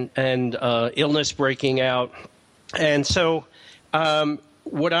and illness breaking out. And so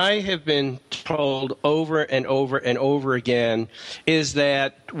what I have been told over and over and over again is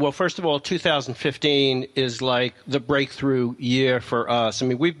that, well, first of all, 2015 is like the breakthrough year for us. I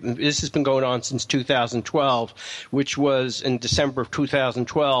mean, this has been going on since 2012, which was in December of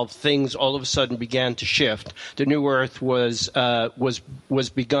 2012. Things all of a sudden began to shift. The new Earth was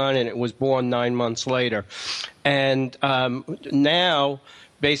begun, and it was born 9 months later. And now,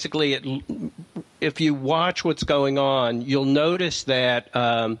 basically, if you watch what's going on, you'll notice that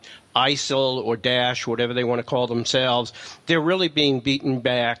ISIL or Daesh, whatever they want to call themselves, they're really being beaten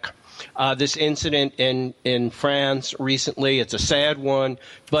back. This incident in France recently, it's a sad one,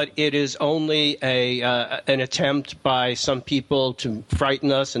 but it is only an attempt by some people to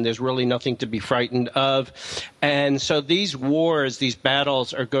frighten us, and there's really nothing to be frightened of. And so these wars, these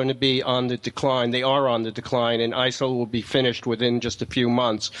battles are going to be on the decline. They are on the decline, and ISIL will be finished within just a few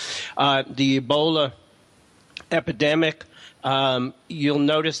months. The Ebola epidemic, you'll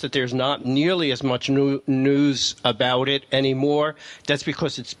notice that there's not nearly as much news about it anymore. That's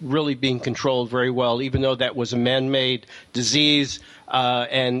because it's really being controlled very well, even though that was a man-made disease,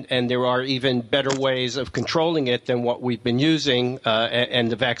 and there are even better ways of controlling it than what we've been using and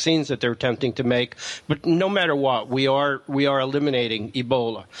the vaccines that they're attempting to make. But no matter what, we are eliminating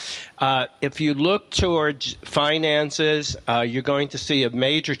Ebola. If you look towards finances, you're going to see a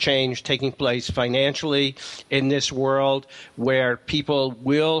major change taking place financially in this world where people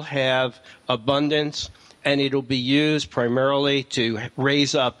will have abundance, and it'll be used primarily to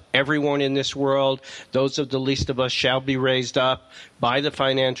raise up everyone in this world. Those of the least of us shall be raised up by the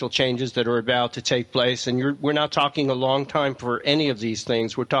financial changes that are about to take place. And we're not talking a long time for any of these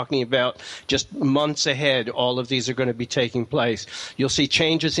things. We're talking about just months ahead. All of these are going to be taking place. You'll see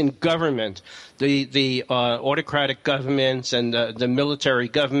changes in government. The autocratic governments and the military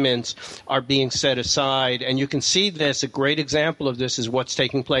governments are being set aside. And you can see this. A great example of this is what's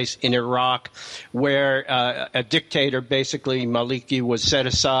taking place in Iraq, where a dictator, basically Maliki, was set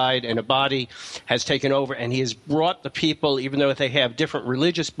aside, and a body has taken over, and he has brought the people, even though they have different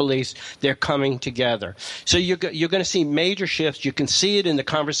religious beliefs, they're coming together. So you're going to see major shifts. You can see it in the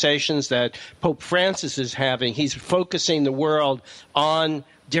conversations that Pope Francis is having. He's focusing the world on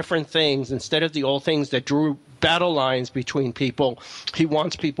different things instead of the old things that drew battle lines between people. He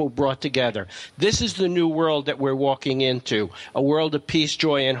wants people brought together. This is the new world that we're walking into, a world of peace,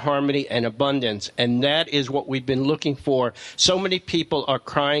 joy, and harmony and abundance. And that is what we've been looking for. So many people are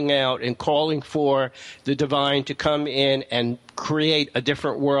crying out and calling for the divine to come in and create a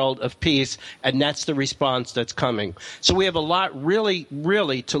different world of peace, and that's the response that's coming. So we have a lot really,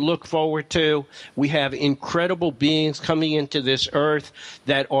 really to look forward to. We have incredible beings coming into this earth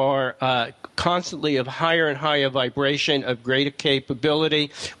that are constantly of higher and higher vibration, of greater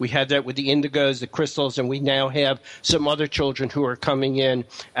capability. We had that with the indigos, the crystals, and we now have some other children who are coming in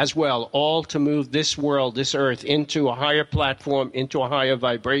as well, all to move this world, this earth, into a higher platform, into a higher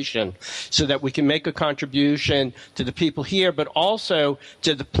vibration, so that we can make a contribution to the people here, but also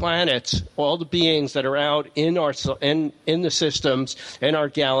to the planets, all the beings that are out in the systems, in our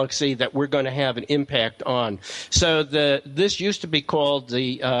galaxy, that we're going to have an impact on. So this used to be called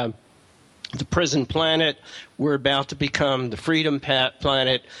the prison planet. We're about to become the freedom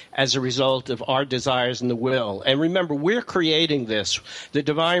planet as a result of our desires and the will. And remember, we're creating this. The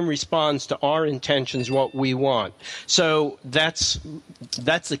divine responds to our intentions, what we want. So that's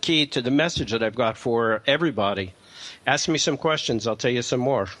the key to the message that I've got for everybody. Ask me some questions. I'll tell you some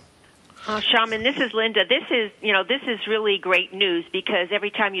more. Shaman, this is Linda. This is really great news, because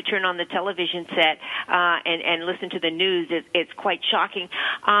every time you turn on the television set and listen to the news, it's quite shocking.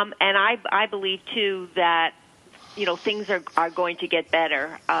 And I believe too that things are going to get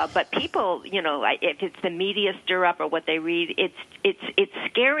better. But people, if it's the media stir up or what they read, it's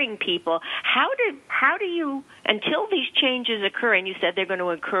scaring people. How do you, until these changes occur, and you said they're going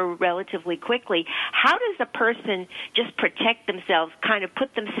to occur relatively quickly, how does a person just protect themselves, kind of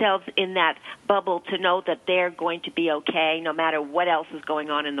put themselves in that bubble to know that they're going to be okay no matter what else is going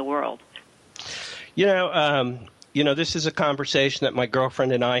on in the world? This is a conversation that my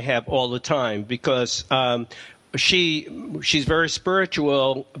girlfriend and I have all the time because she's very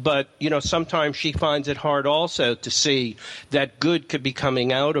spiritual, but sometimes she finds it hard also to see that good could be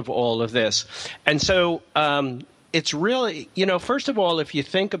coming out of all of this. And so it's really, first of all, if you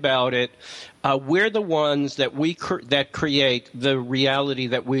think about it, we're the ones that that create the reality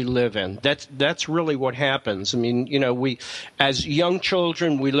that we live in. That's really what happens. I mean, we, as young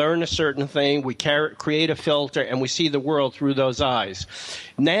children, we learn a certain thing, we create a filter, and we see the world through those eyes.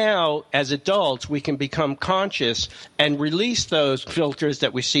 Now, as adults, we can become conscious and release those filters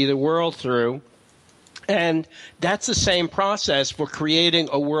that we see the world through. And that's the same process for creating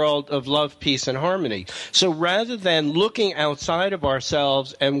a world of love, peace, and harmony. So rather than looking outside of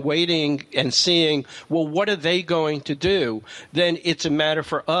ourselves and waiting and seeing, well, what are they going to do? Then it's a matter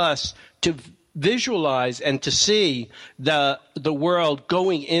for us to visualize and to see the world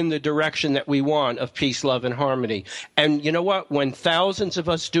going in the direction that we want of peace, love, and harmony. And you know what? When thousands of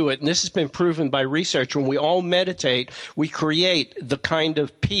us do it, and this has been proven by research, when we all meditate, we create the kind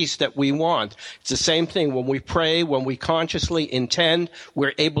of peace that we want. It's the same thing when we pray, when we consciously intend,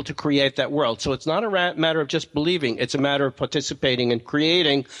 we're able to create that world. So it's not a matter of just believing. It's a matter of participating and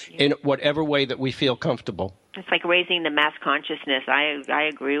creating in whatever way that we feel comfortable. It's like raising the mass consciousness. I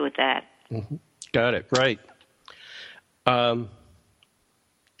agree with that. Mm-hmm. Got it. Right. Where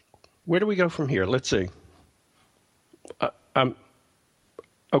do we go from here? Let's see. Okay.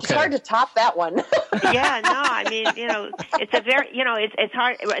 It's hard to top that one. Yeah, no, I mean, it's a very, it's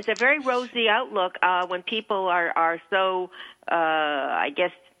hard. It's a very rosy outlook when people are so, I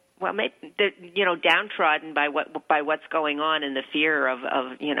guess, well, maybe they're, downtrodden by what's going on and the fear of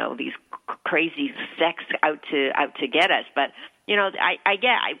these crazy sects out to get us, but. I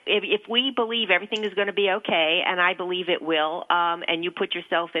get if we believe everything is going to be okay, and I believe it will, and you put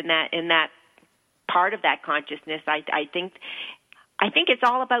yourself in that part of that consciousness, I think it's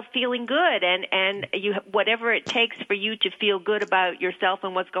all about feeling good, and you whatever it takes for you to feel good about yourself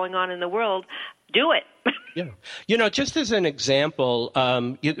and what's going on in the world, do it. Yeah. Just as an example,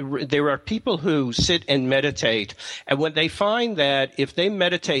 there are people who sit and meditate, and when they find that if they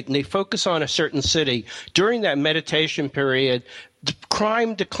meditate and they focus on a certain city, during that meditation period, the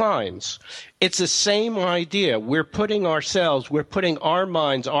crime declines. It's the same idea. We're putting our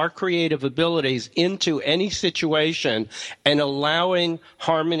minds, our creative abilities into any situation and allowing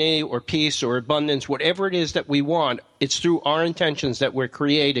harmony or peace or abundance, whatever it is that we want. It's through our intentions that we're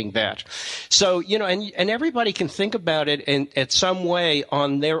creating that. So, and everybody can think about it at some way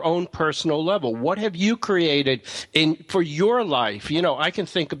on their own personal level. What have you created for your life? I can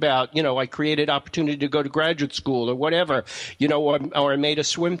think about, I created opportunity to go to graduate school or whatever, or I made a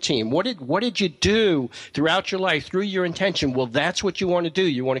swim team. What did you do throughout your life through your intention? Well, that's what you want to do.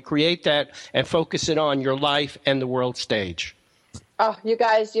 You want to create that and focus it on your life and the world stage. Oh, you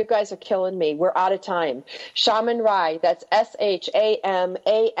guys are killing me. We're out of time. Shaman Rai, that's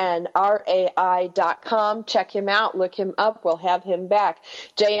ShamanRai.com. Check him out. Look him up. We'll have him back.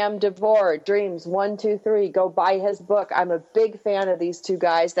 J.M. DeVore, Dreams 1, 2, 3. Go buy his book. I'm a big fan of these two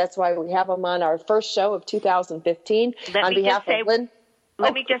guys. That's why we have them on our first show of 2015. On behalf of Lynn.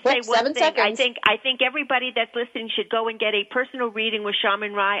 Let me just say one thing. Seconds. I think everybody that's listening should go and get a personal reading with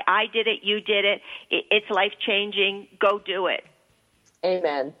Shaman Rai. I did it. You did it. It's life-changing. Go do it.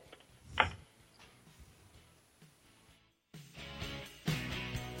 Amen.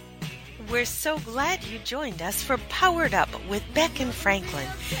 We're so glad you joined us for Powered Up with Beck and Franklin.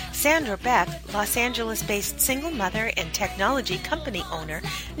 Sandra Beck, Los Angeles-based single mother and technology company owner,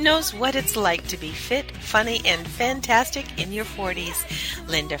 knows what it's like to be fit, funny, and fantastic in your 40s.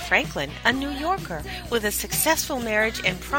 Linda Franklin, a New Yorker with a successful marriage and